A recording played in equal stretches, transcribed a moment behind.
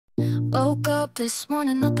Woke up this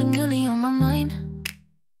morning, nothing really on my mind.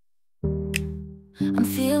 I'm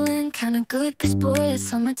feeling kinda good, 'cause boy, it's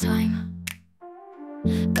summertime.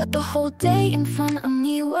 Got the whole day in front of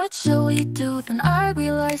me, what shall we do? Then I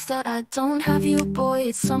realized that I don't have you, boy,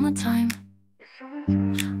 it's summertime.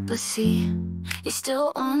 But see, you're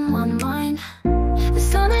still on my mind. The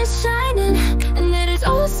sun is shining, and it is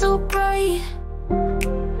all so bright.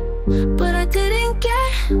 But I didn't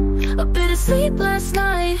get a bit of sleep last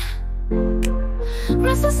night.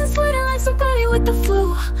 Restless and sweating like somebody with the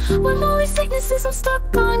flu. When all these sicknesses, I'm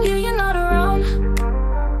stuck on you. You're not around.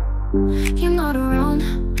 You're not around.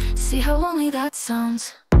 See how lonely that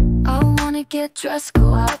sounds. I wanna get dressed,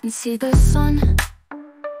 go out and see the sun,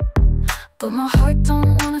 but my heart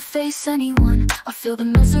don't wanna face anyone. I feel the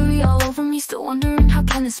misery all over me, still wondering how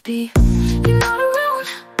can this be? You're not around.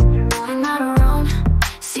 You're not around.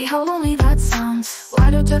 See how lonely that sounds. Why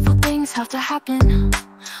do dreadful things have to happen?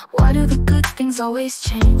 Why do the good things always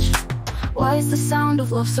change? Why is the sound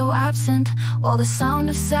of love so absent, while the sound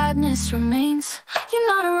of sadness remains? You're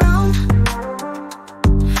not around.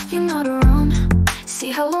 You're not around.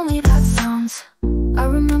 See how lonely that sounds. I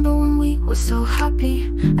remember when we were so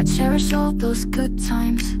happy. I cherish all those good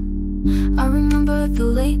times. I remember the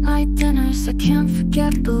late night dinners. I can't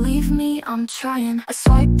forget, believe me, I'm trying. I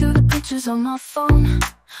swipe through the pictures on my phone.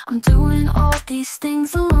 I'm doing all these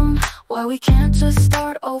things alone. Why we can't just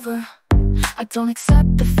start over? I don't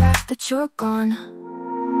accept the fact that you're gone.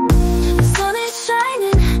 The sun is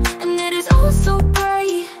shining, and it is all so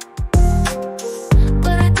bright.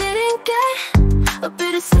 But I didn't get a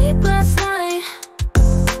bit of sleep last night.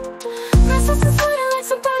 Restless and sweating like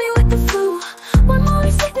somebody with the flu. When all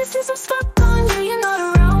these sicknesses, I'm stuck on you. You're not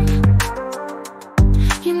around.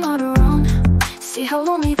 You're not around. See how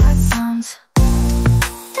lonely that sounds.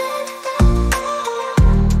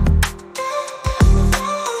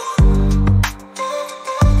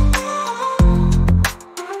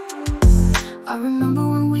 I remember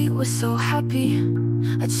when we were so happy.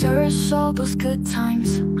 I cherish all those good times.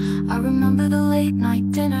 I remember the late night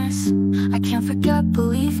dinners. I can't forget,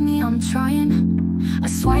 believe me, I'm trying. I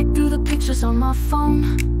swipe through the pictures on my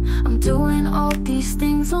phone. I'm doing all these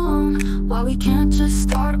things alone. Why we can't just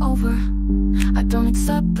start over? I don't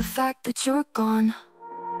accept the fact that you're gone.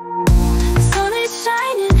 The sun is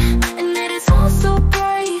shining, and it is all so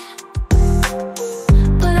bright.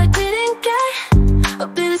 But I didn't get a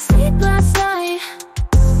bit of sleep last night.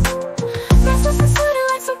 Restless and sweating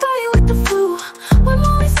like somebody with the flu. When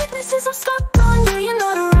all these sicknesses, I'm stuck on you. You're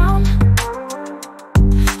not around.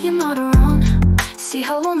 You're not around. See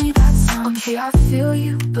how lonely that sounds. Okay, I feel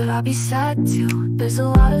you, but I'd be sad too. There's a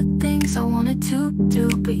lot of things I wanted to do,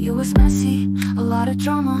 but you was messy, a lot of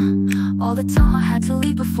drama. All the time I had to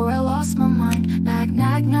leave before I lost my mind. Nag,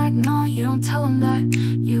 nag, nag, no, you don't tell them that.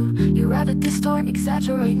 You rather distort,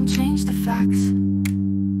 exaggerate, and change the facts.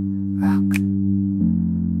 Rock.